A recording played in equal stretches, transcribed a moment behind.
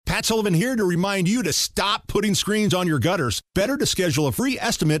Matt Sullivan here to remind you to stop putting screens on your gutters. Better to schedule a free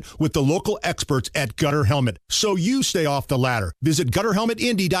estimate with the local experts at Gutter Helmet so you stay off the ladder. Visit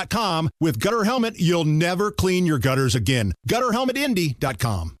GutterHelmetIndy.com. With Gutter Helmet, you'll never clean your gutters again.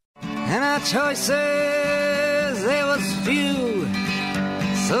 GutterHelmetIndy.com. And our choices, there was few,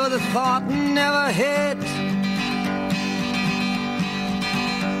 so the thought never hit.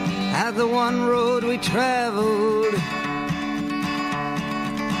 At the one road we traveled,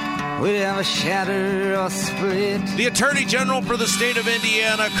 we'd have a shatter or split. The Attorney General for the state of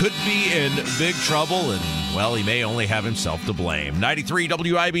Indiana could be in big trouble, and, well, he may only have himself to blame. 93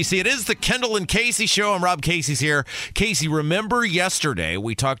 WIBC. It is the Kendall and Casey Show. I'm Rob Casey's here. Casey, remember yesterday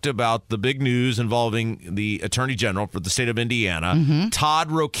we talked about the big news involving the Attorney General for the state of Indiana, Todd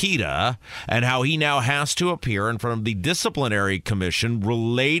Rokita, and how he now has to appear in front of the disciplinary commission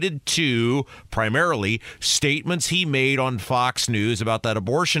related to primarily statements he made on Fox News about that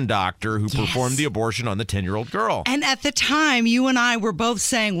abortion doctor who performed the abortion on the 10-year-old girl. And at the time, you and I were both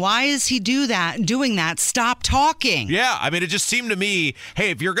saying, why is he doing that? Stop talking. Yeah, I mean, it just seemed to me,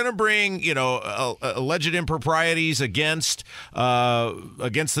 hey, if you're going to bring, alleged improprieties against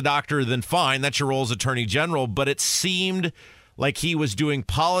the doctor, then fine, that's your role as Attorney General. But it seemed like he was doing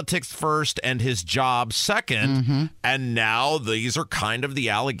politics first and his job second. And now these are kind of the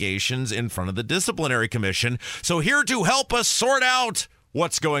allegations in front of the disciplinary commission. So here to help us sort out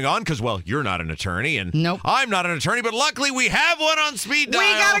what's going on, because, well, you're not an attorney, and I'm not an attorney, but luckily we have one on speed dial.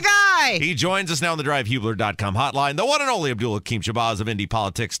 We got a guy! He joins us now on the DriveHubler.com hotline, the one and only Abdul Hakeem Shabazz of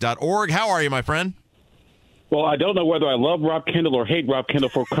IndyPolitics.org. How are you, my friend? Well, I don't know whether I love Rob Kendall or hate Rob Kendall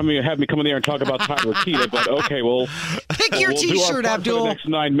for have me come in there and talk about Todd Rokita, but okay, well, pick your T-shirt, Abdul. For the next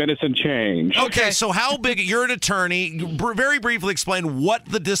 9 minutes and change. Okay, so how big? You're an attorney. Very briefly explain what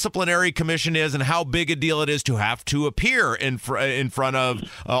the disciplinary commission is and how big a deal it is to have to appear in front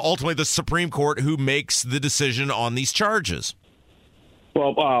of ultimately the Supreme Court, who makes the decision on these charges.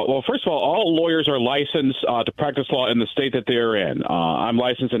 Well, first of all lawyers are licensed to practice law in the state that they're in. I'm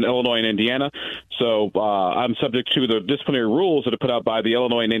licensed in Illinois and Indiana, so I'm subject to the disciplinary rules that are put out by the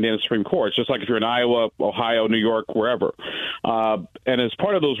Illinois and Indiana Supreme Courts, just like if you're in Iowa, Ohio, New York, wherever. And as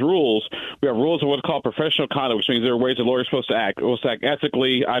part of those rules, we have rules of what's called professional conduct, which means there are ways a lawyer's supposed to act. We'll act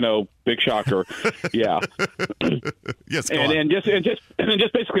ethically. I know, big shocker. Yeah. Yes. And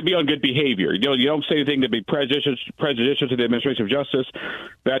just basically be on good behavior. You don't say anything to be prejudicial to the administration of justice,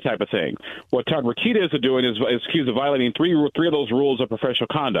 that type of thing. What Todd Rokita is doing is accused of violating three of those rules of professional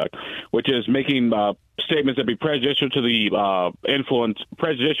conduct, which is making statements that be prejudicial to the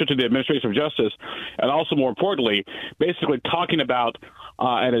prejudicial to the administration of justice, and also, more importantly, basically talking about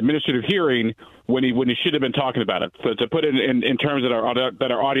an administrative hearing when he should have been talking about it. So to put it in terms that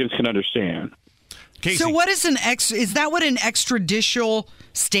our audience can understand. Casey. So what is is that what an extrajudicial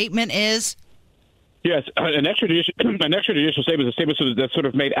statement is? Yes, an extrajudicial statement is a statement that's sort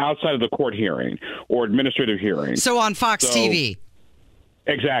of made outside of the court hearing or administrative hearing. So on Fox TV.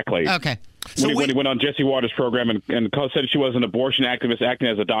 Exactly. Okay. When he went on Jesse Waters' program and said she was an abortion activist acting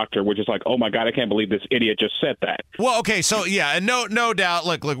as a doctor, which is like, oh my God, I can't believe this idiot just said that. Well, okay, so yeah, and no doubt,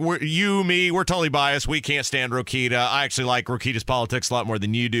 look, we're totally biased. We can't stand Rokita. I actually like Rokita's politics a lot more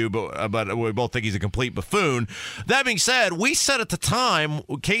than you do, but we both think he's a complete buffoon. That being said, we said at the time,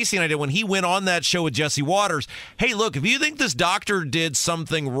 Casey and I did, when he went on that show with Jesse Waters, hey, look, if you think this doctor did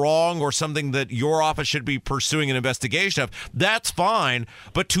something wrong or something that your office should be pursuing an investigation of, that's fine,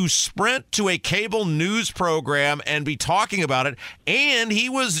 but to sprint to a cable news program and be talking about it, and he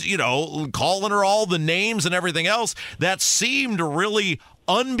was, calling her all the names and everything else, that seemed really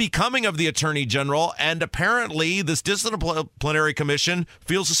unbecoming of the Attorney General, and apparently this disciplinary commission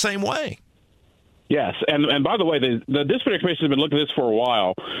feels the same way. Yes, and by the way, the disciplinary commission has been looking at this for a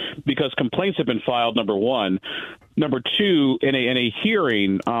while because complaints have been filed, number one. Number two, in a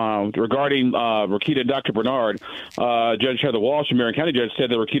hearing regarding Rokita and Dr. Bernard, Judge Heather Walsh, a Marion County judge, said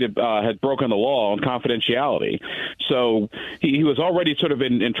that Rokita had broken the law on confidentiality. So he was already sort of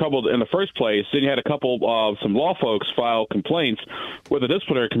in trouble in the first place. Then you had a couple of some law folks file complaints with the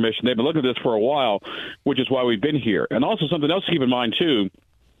disciplinary commission. They've been looking at this for a while, which is why we've been here. And also something else to keep in mind, too.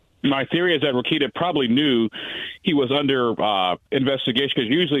 My theory is that Rokita probably knew he was under investigation, because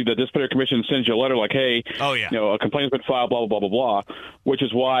usually the disciplinary commission sends you a letter like, hey, a complaint's been filed, blah, blah, blah, blah, blah, which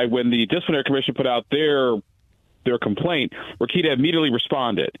is why when the disciplinary commission put out their complaint, Rokita immediately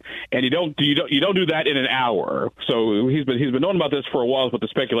responded. And you don't do that in an hour. So he's been knowing about this for a while, is what the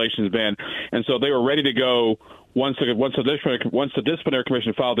speculation has been. And so they were ready to go once the disciplinary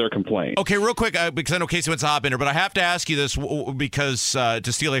commission filed their complaint. Okay, real quick, because I know Casey wants to hop in here, but I have to ask you this because,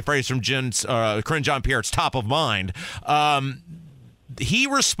 to steal a phrase from Corinne Jean-Pierre, it's top of mind. he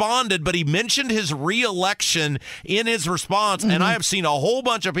responded, but he mentioned his re-election in his response. And I have seen a whole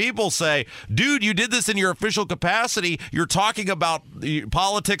bunch of people say, dude, you did this in your official capacity. You're talking about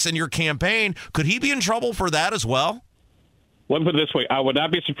politics in your campaign. Could he be in trouble for that as well? Let me put it this way. I would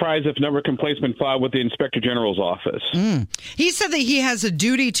not be surprised if a number of complaints have been filed with the Inspector General's office. He said that he has a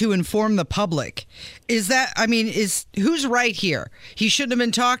duty to inform the public. Is who's right here? He shouldn't have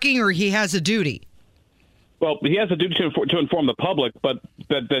been talking, or he has a duty? Well, he has a duty to inform the public, but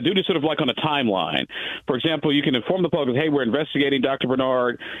the duty is sort of like on a timeline. For example, you can inform the public, hey, we're investigating Dr.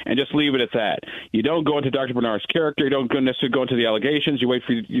 Bernard, and just leave it at that. You don't go into Dr. Bernard's character. You don't necessarily go into the allegations.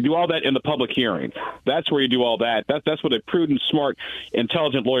 You do all that in the public hearing. That's where you do all that. That's what a prudent, smart,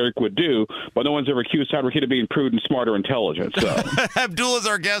 intelligent lawyer would do, but no one's ever accused Todd Rokita of being prudent, smart, or intelligent. So. Abdul is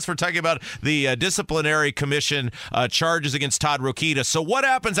our guest. We're talking about the disciplinary commission charges against Todd Rokita. So what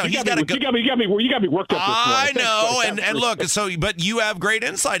happens now? You got me worked up this I know, and look, but you have great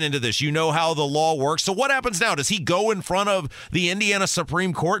insight into this. You know how the law works. So what happens now? Does he go in front of the Indiana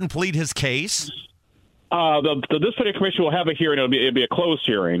Supreme Court and plead his case? The disciplinary commission will have a hearing. It'll be a closed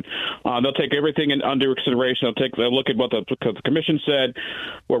hearing. They'll take everything under consideration. They'll look at what the commission said,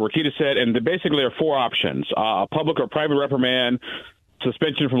 what Rokita said, and basically there are four options: public or private reprimand,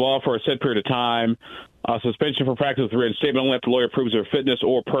 suspension from law for a set period of time, suspension for practice with reinstatement only if the lawyer proves their fitness,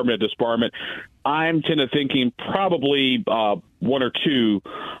 or permanent disbarment. I'm thinking probably one or two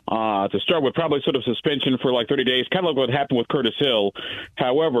to start with, probably sort of suspension for like 30 days, kind of like what happened with Curtis Hill.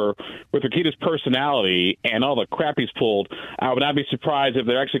 However, with Rokita's personality and all the crap he's pulled, I would not be surprised if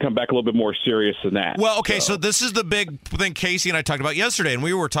they actually come back a little bit more serious than that. Well, okay, so this is the big thing Casey and I talked about yesterday, and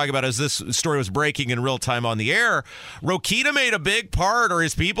we were talking about as this story was breaking in real time on the air. Rokita made a big part, or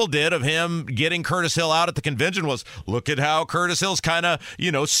his people did, of him getting Curtis Hill out at the convention was, look at how Curtis Hill's kind of,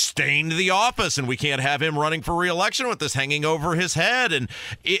 stained the office, and we can't have him running for re-election with this hanging over his head. And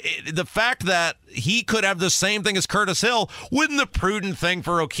the fact that he could have the same thing as Curtis Hill, wouldn't the prudent thing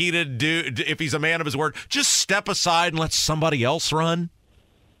for Rokita to do, if he's a man of his word, just step aside and let somebody else run?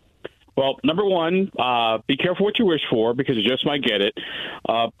 Well, number one, be careful what you wish for, because you just might get it.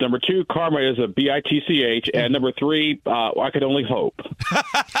 Number two, karma is a bitch. And number three, I could only hope.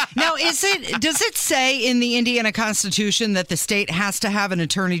 Now, does it say in the Indiana Constitution that the state has to have an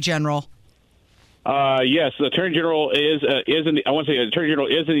attorney general? Yes, the attorney general is in the. I want to say the attorney general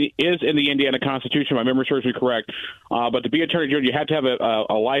is in the Indiana Constitution. My memory serves me correct. But to be attorney general, you have to have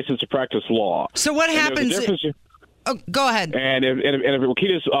a license to practice law. So what happens? Oh, go ahead. And if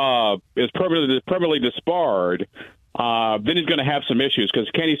Rokita is permanently disbarred, then he's going to have some issues, because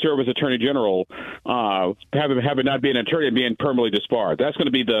can he serve as attorney general, having not being an attorney and being permanently disbarred? That's going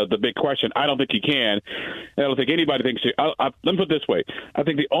to be the big question. I don't think he can. I don't think anybody thinks he. Let me put it this way. I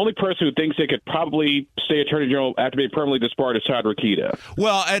think the only person who thinks they could probably stay attorney general after being permanently disbarred is Todd Rokita.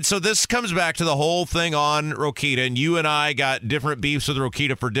 Well, and so this comes back to the whole thing on Rokita, and you and I got different beefs with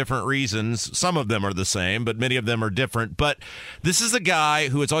Rokita for different reasons. Some of them are the same, but many of them are different. But this is a guy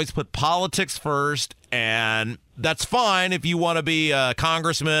who has always put politics first, and that's fine if you want to be a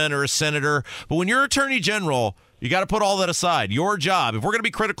congressman or a senator. But when you're attorney general, you got to put all that aside. Your job, if we're going to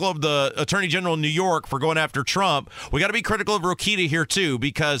be critical of the attorney general in New York for going after Trump, we got to be critical of Rokita here too,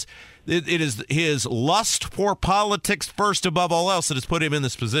 because it is his lust for politics first above all else that has put him in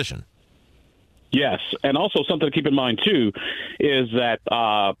this position. Yes, and also something to keep in mind too is that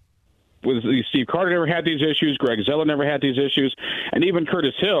Steve Carter never had these issues. Greg Zeller never had these issues. And even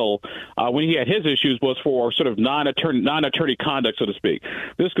Curtis Hill, when he had his issues, was for sort of non-attorney conduct, so to speak.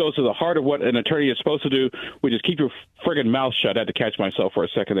 This goes to the heart of what an attorney is supposed to do, which is keep your friggin' mouth shut. I had to catch myself for a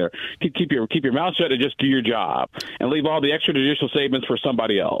second there. Keep your mouth shut and just do your job, and leave all the extrajudicial statements for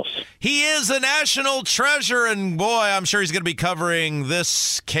somebody else. He is a national treasure, and boy, I'm sure he's going to be covering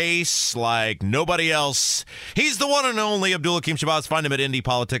this case like nobody else. He's the one and only Abdul Hakim Shabazz. Find him at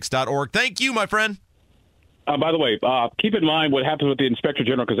indypolitics.org. Thank you, my friend. By the way, keep in mind what happens with the Inspector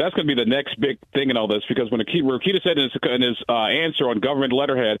General, because that's going to be the next big thing in all this. Because when Rokita said in his answer on government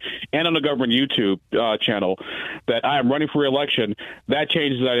letterhead and on the government YouTube channel that I am running for re-election, that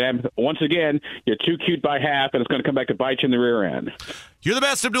changes the dynamic. Once again, you're too cute by half, and it's going to come back to bite you in the rear end. You're the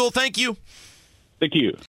best, Abdul. Thank you. Thank you.